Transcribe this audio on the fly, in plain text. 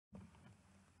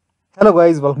Hello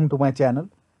guys, welcome to my channel.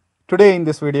 Today in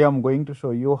this video I'm going to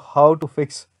show you how to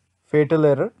fix fatal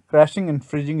error, crashing and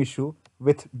freezing issue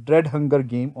with DreadHunger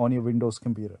game on your Windows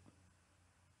computer.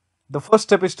 The first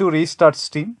step is to restart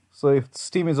Steam. So if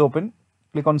Steam is open,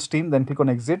 click on Steam, then click on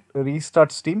exit,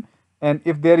 restart Steam, and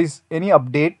if there is any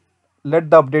update, let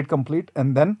the update complete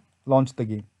and then launch the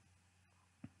game.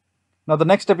 Now the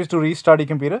next step is to restart your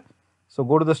computer. So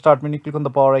go to the start menu, click on the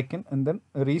power icon and then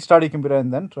restart your computer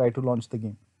and then try to launch the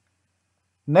game.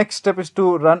 Next step is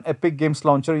to run Epic Games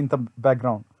Launcher in the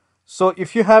background. So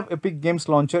if you have Epic Games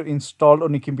Launcher installed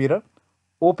on your computer,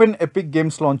 open Epic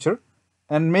Games Launcher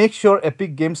and make sure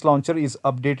Epic Games Launcher is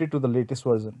updated to the latest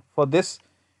version. For this,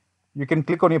 you can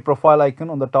click on your profile icon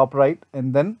on the top right,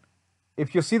 and then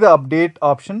if you see the update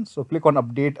option, so click on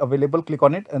update available, click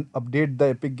on it and update the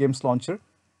Epic Games Launcher.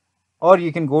 Or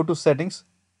you can go to settings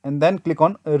and then click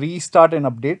on restart and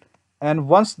update, and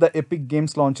once the Epic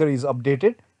Games Launcher is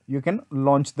updated, you can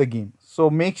launch the game. So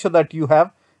make sure that you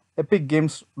have Epic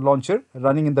Games Launcher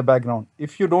running in the background.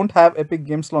 If you don't have Epic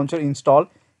Games Launcher installed,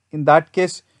 in that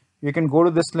case you can go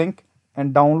to this link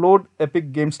and download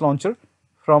Epic Games Launcher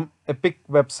from Epic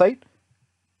website.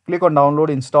 Click on download,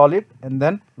 install it and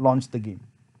then launch the game.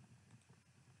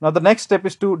 Now the next step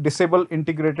is to disable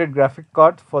integrated graphic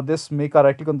card. For this, make a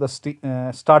right click on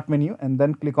the start menu and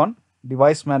then click on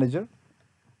device manager.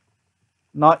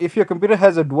 Now if your computer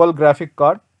has a dual graphic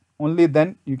card, only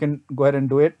then you can go ahead and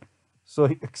do it. So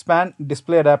expand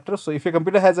display adapter. So if your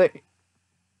computer has a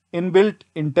inbuilt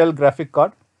Intel graphic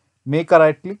card, make a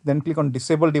right click, then click on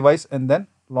disable device and then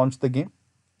launch the game.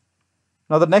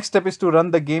 Now the next step is to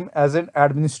run the game as an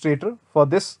administrator. For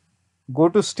this, go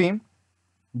to Steam,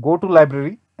 go to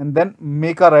library and then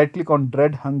make a right click on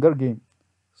DreadHunger game.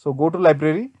 So go to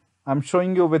library. I'm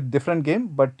showing you with different game,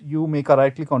 but you make a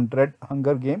right click on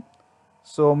DreadHunger game.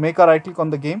 So make a right click on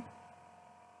the game,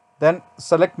 then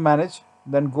select manage,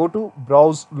 then go to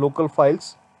browse local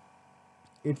files.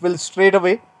 It will straight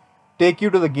away take you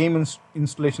to the game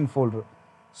installation folder.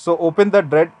 So open the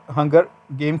DreadHunger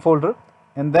game folder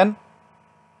and then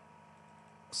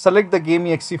select the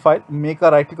game.exe file, make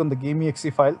a right click on the game.exe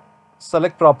file,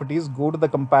 select properties, go to the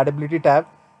compatibility tab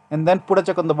and then put a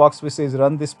check on the box which says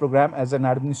run this program as an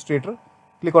administrator.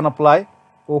 Click on apply,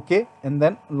 OK and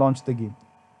then launch the game.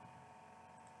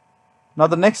 Now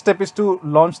the next step is to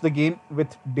launch the game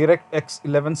with DirectX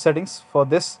 11 settings. For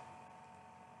this,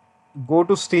 go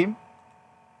to Steam,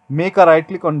 make a right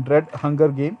click on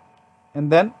DreadHunger game and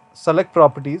then select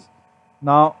properties.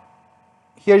 Now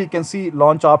here you can see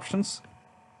launch options.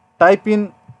 Type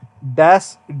in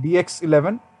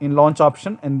 -DX11 in launch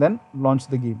option and then launch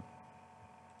the game.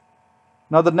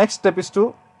 Now the next step is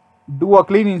to do a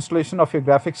clean installation of your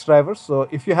graphics driver. So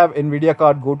if you have NVIDIA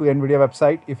card, go to NVIDIA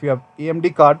website. If you have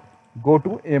AMD card, go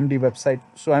to AMD website.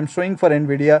 So I'm showing for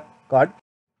NVIDIA card.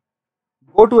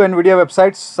 Go to NVIDIA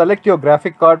website, select your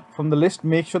graphic card from the list,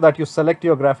 make sure that you select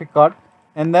your graphic card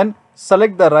and then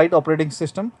select the right operating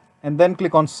system and then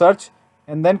click on search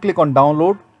and then click on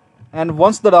download, and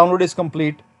once the download is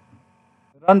complete,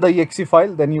 run the exe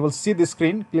file, then you will see this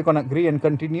screen. Click on agree and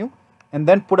continue and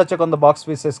then put a check on the box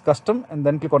which says custom and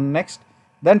then click on next,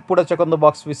 then put a check on the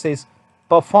box which says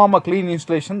perform a clean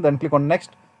installation, then click on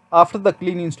next. After the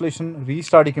clean installation,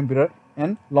 restart your computer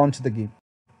and launch the game.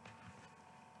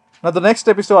 Now the next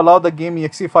step is to allow the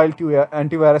game.exe file to your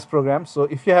antivirus program. So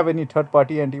if you have any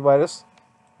third-party antivirus,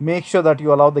 make sure that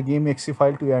you allow the game.exe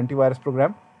file to your antivirus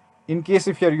program. In case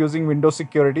if you are using Windows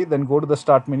security, then go to the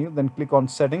start menu, then click on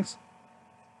settings.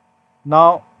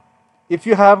 Now if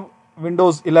you have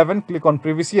Windows 11, click on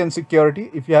privacy and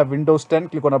security. If you have Windows 10,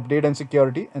 click on update and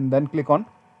security and then click on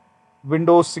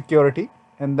Windows security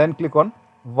and then click on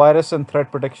virus and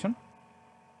threat protection.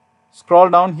 Scroll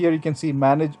down, here you can see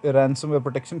manage ransomware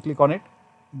protection, click on it,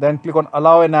 then click on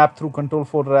allow an app through control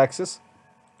folder access,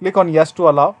 click on yes to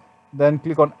allow, then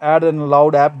click on add an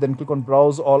allowed app, then click on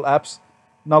browse all apps.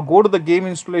 Now go to the game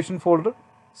installation folder,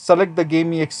 select the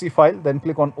game.exe file, then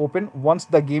click on open. Once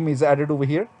the game is added over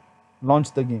here,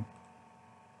 launch the game.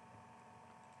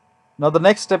 Now the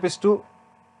next step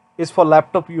is for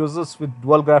laptop users with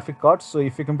dual graphic cards. So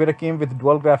if your computer came with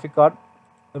dual graphic card,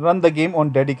 run the game on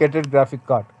dedicated graphic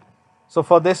card. So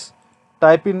for this,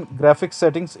 type in graphics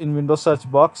settings in Windows search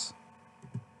box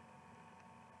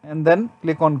and then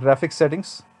click on graphics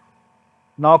settings.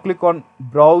 Now click on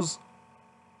browse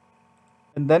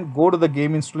and then go to the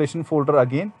game installation folder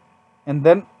again, and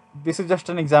then this is just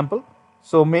an example.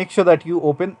 So make sure that you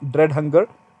open DreadHunger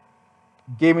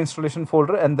game installation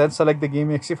folder and then select the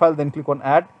game.exe file, then click on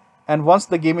add, and once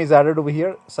the game is added over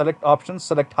here, select options,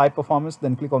 select high performance,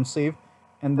 then click on save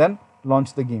and then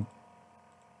launch the game.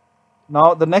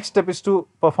 Now the next step is to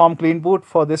perform clean boot.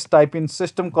 For this, type in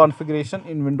system configuration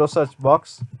in Windows search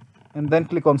box and then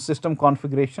click on system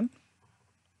configuration.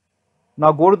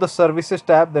 Now go to the services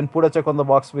tab, then put a check on the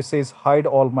box which says hide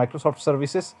all Microsoft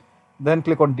services, then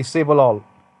click on disable all.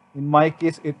 In my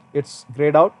case it's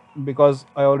grayed out because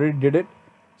I already did it.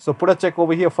 So put a check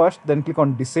over here first, then click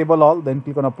on disable all, then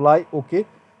click on apply, OK.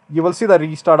 You will see the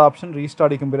restart option,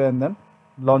 restart your computer and then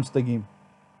launch the game.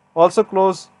 Also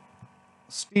close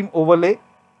Steam overlay.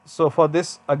 So for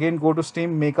this, again go to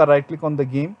Steam, make a right click on the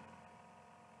game.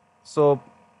 So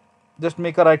just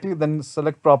make a right click, then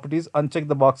select properties, uncheck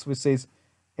the box which says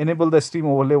enable the Steam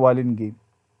overlay while in game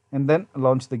and then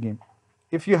launch the game.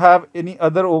 If you have any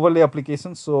other overlay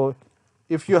applications, so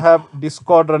if you have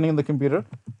Discord running on the computer,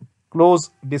 close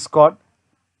Discord.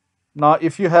 Now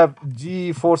if you have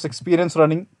GeForce Experience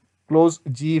running, close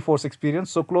GeForce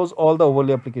Experience. So close all the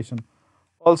overlay application.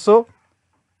 Also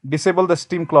disable the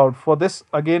Steam Cloud. For this,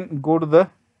 again go to the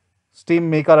Steam,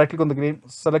 make a right click on the game,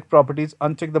 select properties,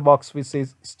 uncheck the box which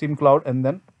says Steam Cloud and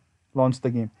then launch the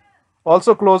game.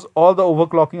 Also close all the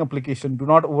overclocking application. Do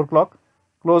not overclock.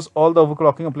 Close all the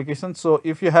overclocking applications. So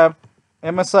if you have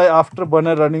MSI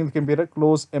Afterburner running in the computer,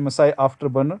 close MSI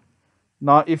Afterburner.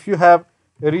 Now if you have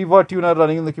Reverb Tuner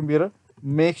running in the computer,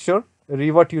 make sure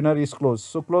Reverb Tuner is closed.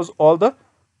 So close all the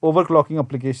overclocking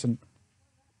application.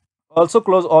 Also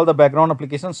close all the background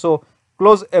applications. So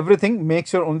close everything, make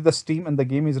sure only the Steam and the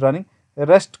game is running. The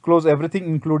rest close everything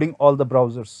including all the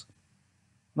browsers.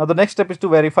 Now the next step is to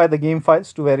verify the game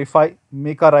files. To verify,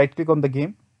 make a right click on the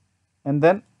game and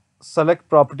then select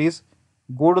properties,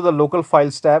 go to the local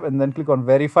files tab and then click on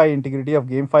verify integrity of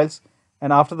game files,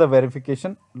 and after the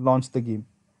verification launch the game.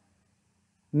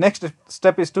 Next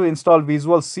step is to install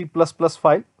Visual C++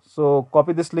 file. So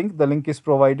copy this link, the link is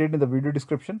provided in the video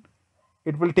description.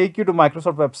 It will take you to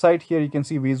Microsoft website. Here you can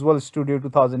see Visual Studio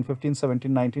 2015,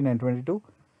 17, 19 and 22.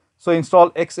 So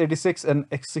install x86 and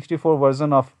x64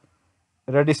 version of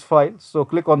Redis file. So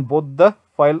click on both the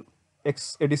file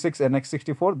x86 and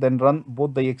x64, then run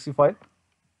both the exe file.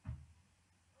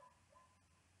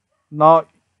 Now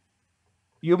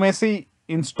you may see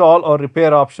install or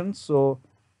repair options. So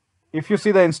if you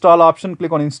see the install option,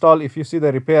 click on install. If you see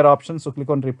the repair option, so click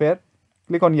on repair.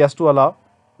 Click on yes to allow.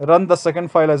 Run the second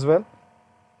file as well.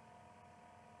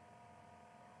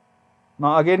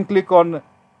 Now again click on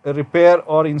repair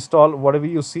or install, whatever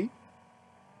you see,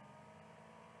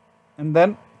 and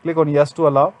then click on yes to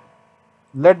allow.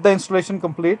 Let the installation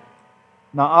complete.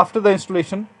 Now after the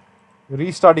installation,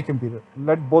 restart your computer.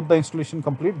 Let both the installation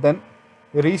complete, then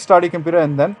restart your computer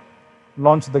and then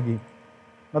launch the game.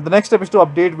 Now the next step is to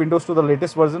update Windows to the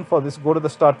latest version. For this, go to the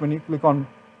start menu, click on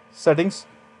settings.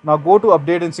 Now go to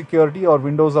update and security or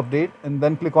Windows update and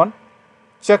then click on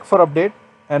check for update.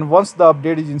 And once the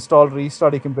update is installed,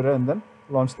 restart your computer and then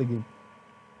launch the game.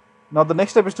 Now the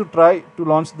next step is to try to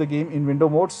launch the game in window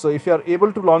mode. So if you are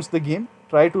able to launch the game,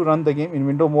 try to run the game in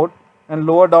window mode and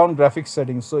lower down graphics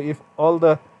settings. So if all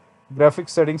the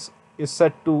graphics settings is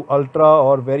set to ultra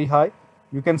or very high,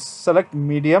 you can select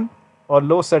medium or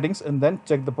low settings and then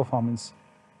check the performance.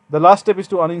 The last step is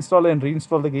to uninstall and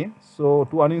reinstall the game. So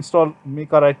to uninstall,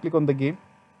 make a right click on the game,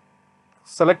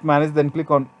 select manage, then click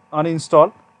on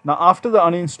uninstall. Now after the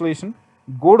uninstallation,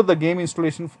 go to the game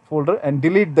installation folder and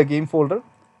delete the game folder,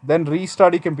 then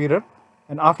restart your computer,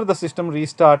 and after the system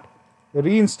restart,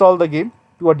 reinstall the game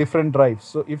to a different drive.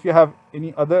 So if you have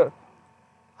any other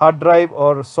hard drive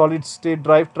or solid state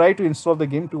drive, try to install the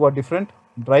game to a different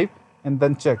drive and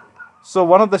then check. So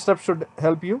one of the steps should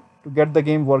help you to get the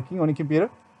game working on your computer.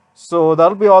 So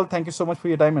that'll be all. Thank you so much for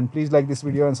your time, and please like this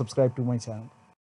video and subscribe to my channel.